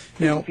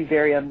would be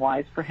very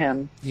unwise for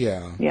him.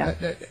 Yeah.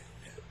 Yeah.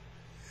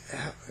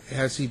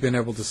 Has he been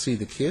able to see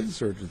the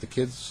kids, or do the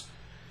kids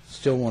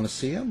still want to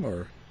see him,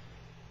 or?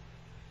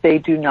 They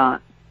do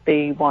not.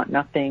 They want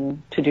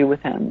nothing to do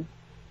with him.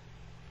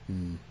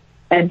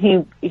 And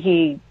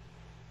he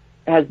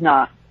has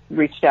not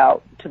reached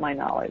out, to my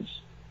knowledge.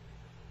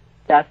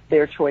 That's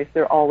their choice.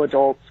 They're all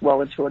adults,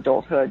 well into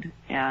adulthood.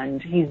 And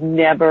he's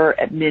never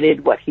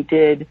admitted what he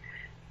did,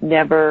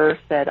 never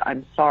said,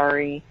 I'm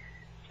sorry.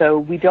 So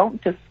we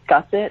don't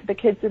discuss it, the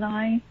kids and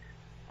I.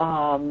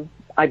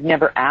 I've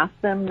never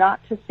asked them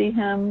not to see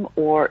him,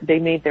 or they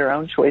made their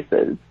own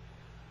choices.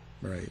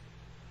 Right.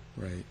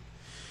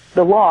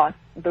 The loss,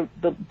 the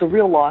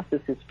real loss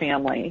is his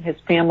family. His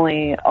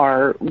family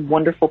are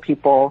wonderful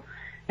people,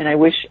 and I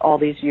wish all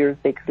these years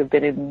they could have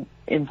been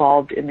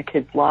involved in the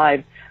kids'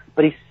 lives.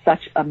 But he's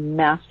such a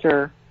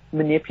master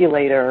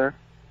manipulator.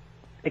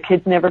 The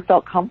kids never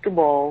felt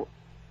comfortable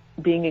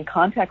being in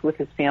contact with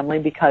his family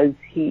because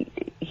he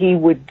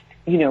would,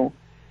 you know,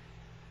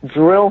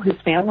 drill his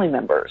family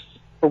members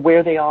for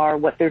where they are,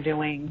 what they're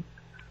doing.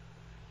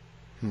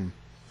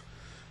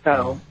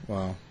 So,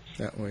 wow,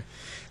 that way.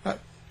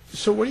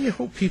 So, what do you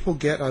hope people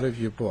get out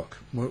of your book?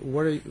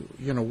 What are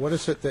what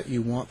is it that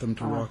you want them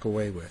to walk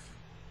away with?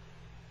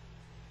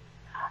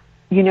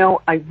 You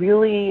know,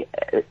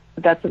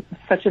 that's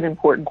such an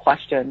important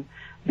question,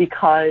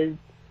 because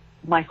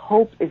my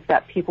hope is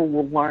that people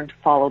will learn to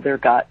follow their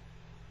gut.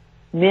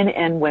 Men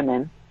and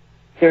women.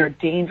 There are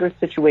dangerous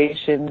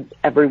situations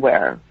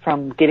everywhere,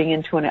 from getting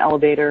into an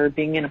elevator,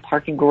 being in a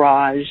parking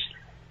garage,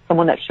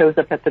 someone that shows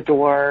up at the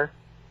door.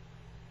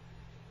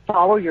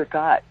 Follow your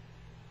gut.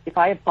 If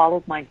I had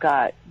followed my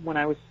gut when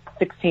I was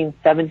 16,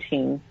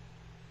 17,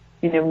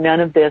 you know, none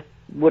of this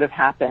would have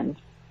happened.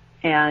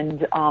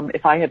 And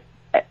if I had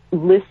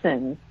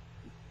listened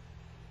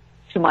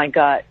to my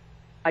gut,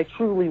 I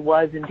truly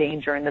was in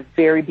danger in the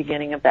very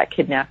beginning of that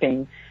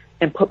kidnapping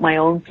and put my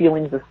own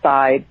feelings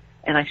aside,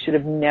 and I should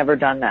have never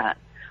done that.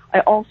 I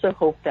also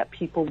hope that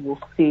people will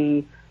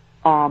see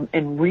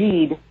and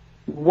read,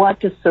 what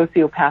does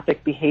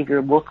sociopathic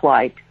behavior look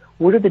like?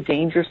 What are the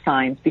danger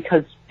signs?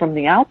 Because from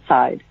the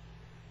outside,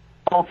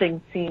 all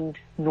things seemed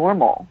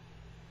normal.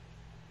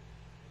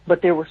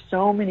 But there were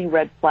so many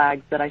red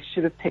flags that I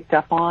should have picked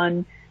up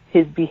on.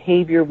 His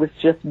behavior was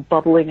just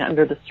bubbling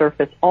under the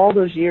surface all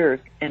those years,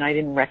 and I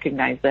didn't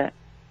recognize it.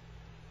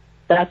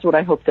 That's what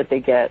I hope that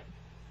they get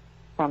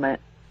from it.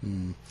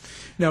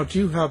 Now, do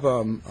you have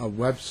a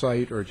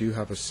website, or do you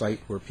have a site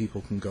where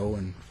people can go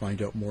and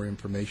find out more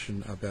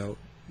information about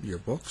your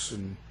books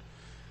and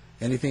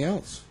anything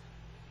else?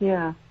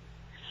 Yeah.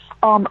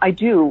 I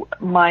do.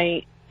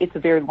 It's a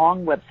very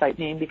long website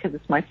name because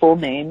it's my full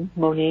name,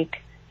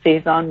 Monique,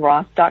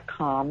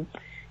 FaisonRoss.com.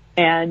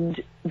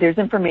 And there's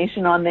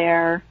information on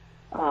there.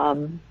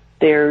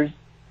 There's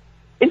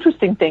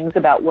interesting things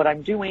about what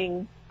I'm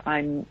doing.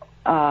 I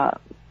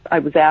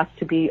was asked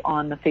to be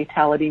on the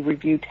Fatality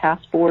Review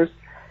Task Force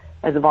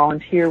as a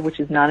volunteer, which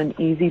is not an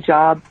easy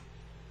job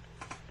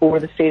for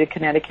the state of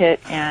Connecticut.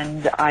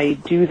 And I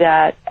do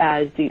that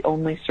as the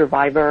only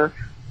survivor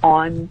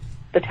on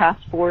the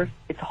task force.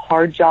 It's a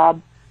hard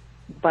job,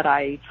 but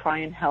I try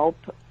and help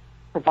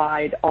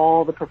provide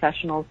all the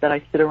professionals that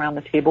I sit around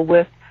the table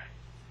with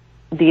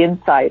the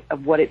insight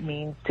of what it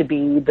means to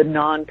be the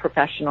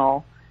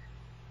non-professional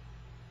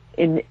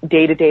in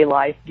day-to-day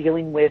life,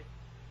 dealing with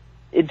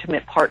an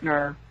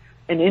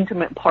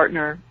intimate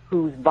partner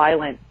who's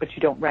violent, but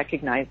you don't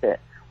recognize it.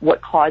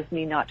 What caused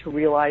me not to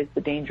realize the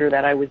danger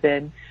that I was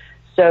in.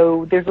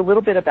 So there's a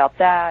little bit about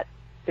that.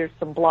 There's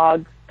some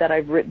blogs that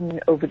I've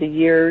written over the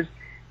years,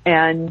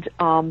 and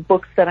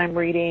books that I'm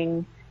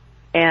reading,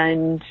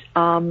 and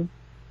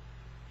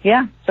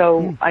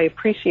so I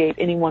appreciate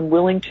anyone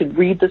willing to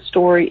read the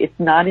story. It's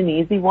not an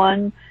easy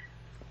one.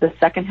 The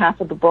second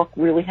half of the book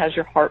really has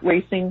your heart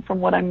racing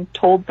from what I'm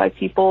told by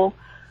people,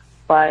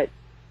 but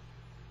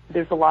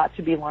there's a lot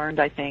to be learned,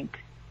 I think.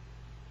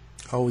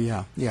 Oh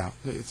yeah.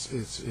 It's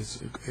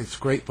a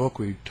great book.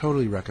 We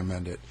totally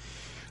recommend it.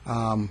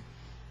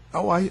 I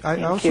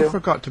also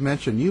forgot to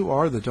mention, you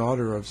are the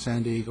daughter of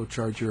San Diego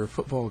Charger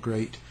football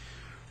great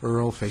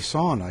Earl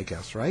Faison, I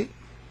guess, right?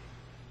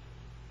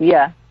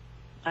 Yeah,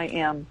 I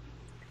am.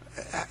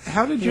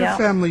 How did your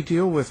family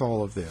deal with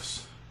all of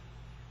this?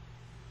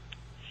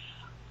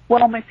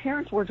 Well, my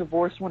parents were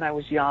divorced when I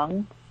was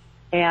young,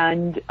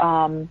 and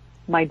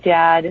my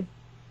dad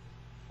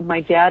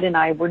and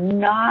I were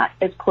not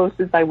as close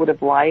as I would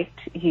have liked.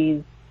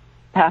 He's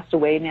passed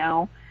away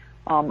now.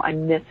 I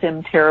miss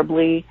him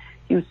terribly.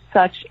 He was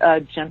such a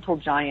gentle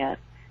giant,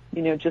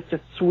 just a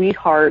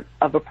sweetheart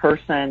of a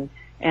person.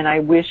 And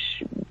I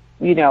wish,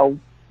 we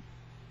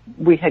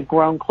had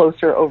grown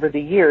closer over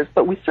the years,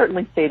 but we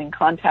certainly stayed in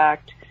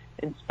contact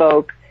and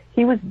spoke.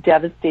 He was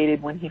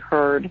devastated when he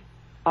heard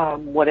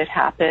what had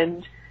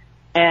happened,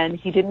 and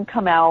he didn't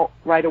come out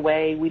right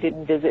away. We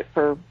didn't visit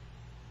for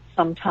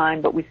some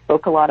time, but we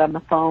spoke a lot on the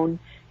phone.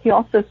 He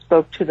also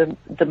spoke to the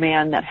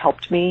man that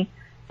helped me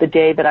the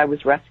day that I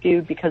was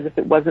rescued, because if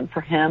it wasn't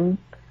for him,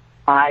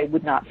 I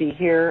would not be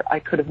here. I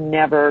could have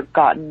never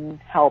gotten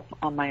help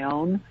on my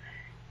own.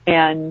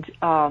 And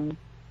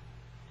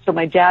so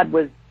my dad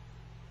was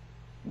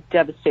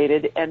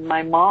devastated, and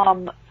my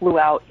mom flew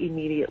out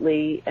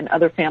immediately, and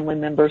other family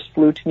members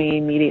flew to me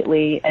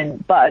immediately.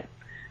 But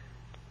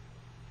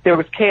there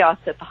was chaos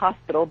at the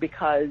hospital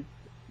because,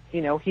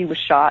 he was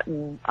shot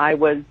and I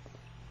was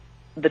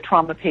the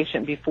trauma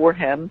patient before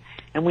him,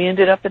 and we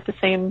ended up at the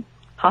same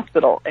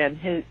hospital, and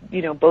his,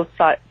 both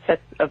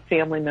sets of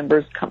family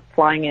members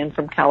flying in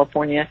from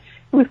California.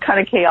 It was kind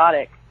of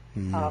chaotic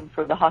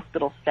for the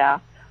hospital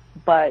staff,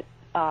 but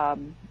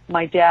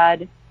my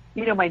dad,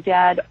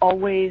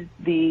 always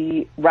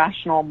the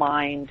rational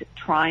mind,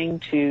 trying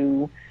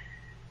to,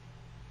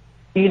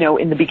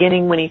 in the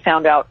beginning when he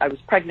found out I was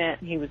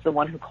pregnant, he was the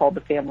one who called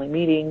the family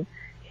meeting.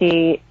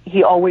 He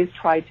always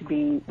tried to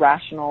be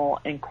rational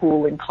and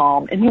cool and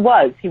calm, and he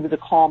was a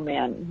calm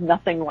man,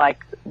 nothing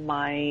like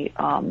my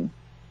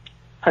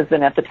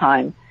husband at the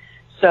time.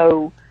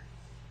 So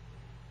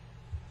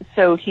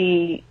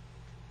he,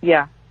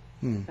 yeah.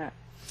 So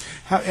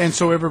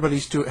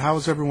how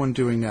is everyone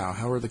doing now?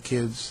 How are the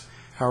kids?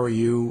 How are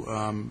you?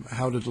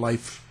 How did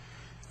life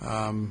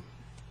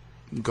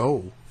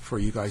go for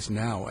you guys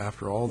now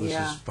after all this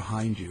is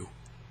behind you?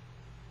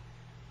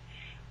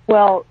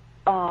 Well,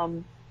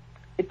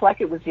 it's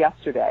like it was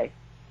yesterday.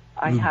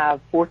 I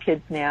have 4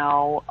 kids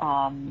now,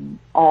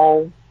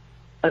 all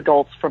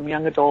adults, from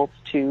young adults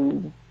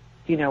to,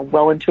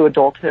 well into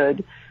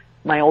adulthood.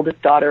 My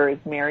oldest daughter is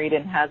married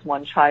and has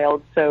 1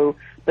 child,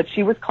 but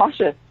she was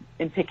cautious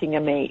in picking a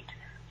mate.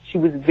 She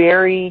was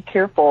very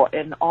careful,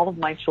 and all of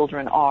my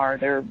children are.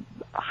 They're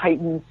a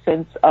heightened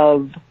sense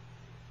of,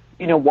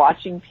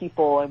 watching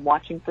people and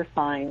watching for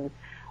signs.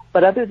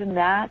 But other than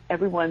that,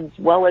 everyone's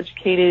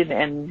well-educated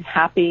and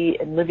happy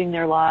and living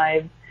their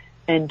lives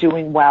and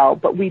doing well.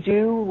 But we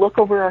do look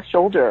over our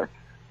shoulder.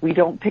 We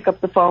don't pick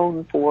up the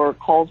phone for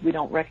calls we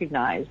don't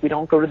recognize. We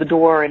don't go to the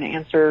door and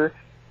answer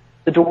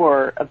the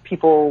door of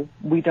people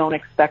we don't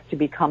expect to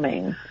be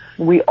coming.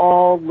 We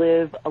all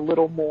live a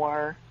lot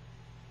more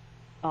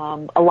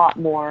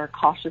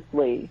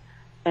cautiously.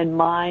 And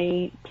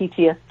my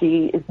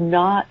PTSD is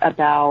not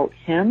about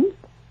him.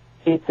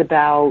 It's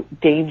about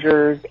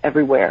dangers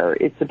everywhere.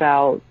 It's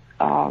about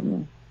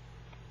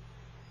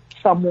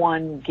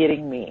someone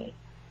getting me.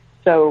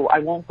 So I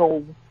won't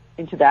go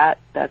into that.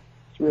 That's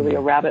really a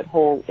rabbit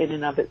hole in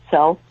and of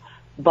itself.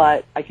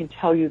 But I can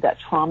tell you that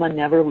trauma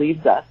never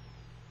leaves us.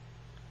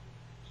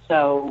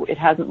 So it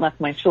hasn't left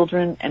my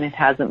children, and it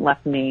hasn't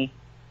left me.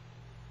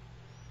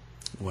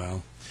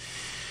 Well,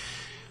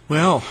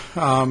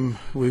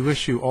 we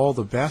wish you all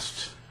the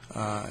best,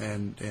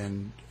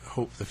 and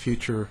hope the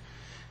future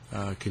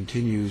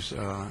continues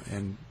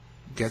and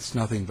gets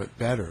nothing but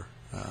better.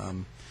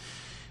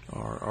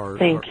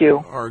 Thank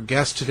you. Our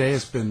guest today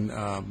has been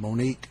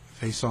Monique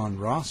Faison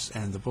Ross,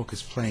 and the book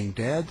is Playing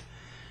Dead.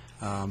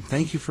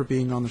 Thank you for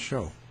being on the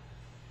show.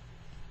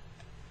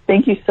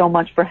 Thank you so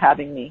much for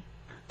having me.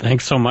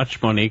 Thanks so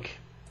much, Monique.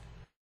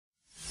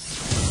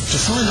 To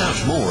find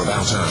out more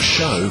about our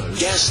show,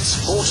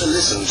 guests, or to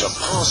listen to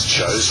past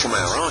shows from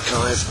our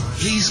archive,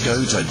 please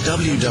go to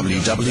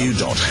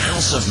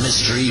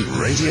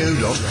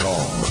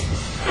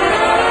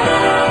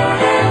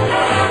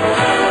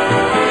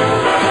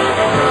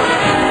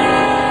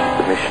www.houseofmysteryradio.com.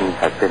 The mission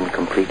has been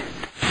completed.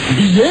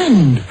 The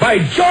end! By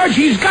George,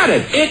 he's got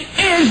it! It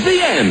is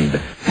the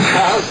end!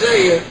 I'll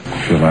see you.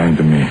 If you're lying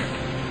to me,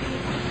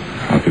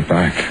 I'll be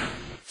back.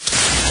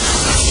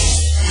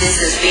 This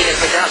has been a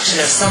production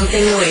of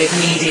Something Weird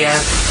Media.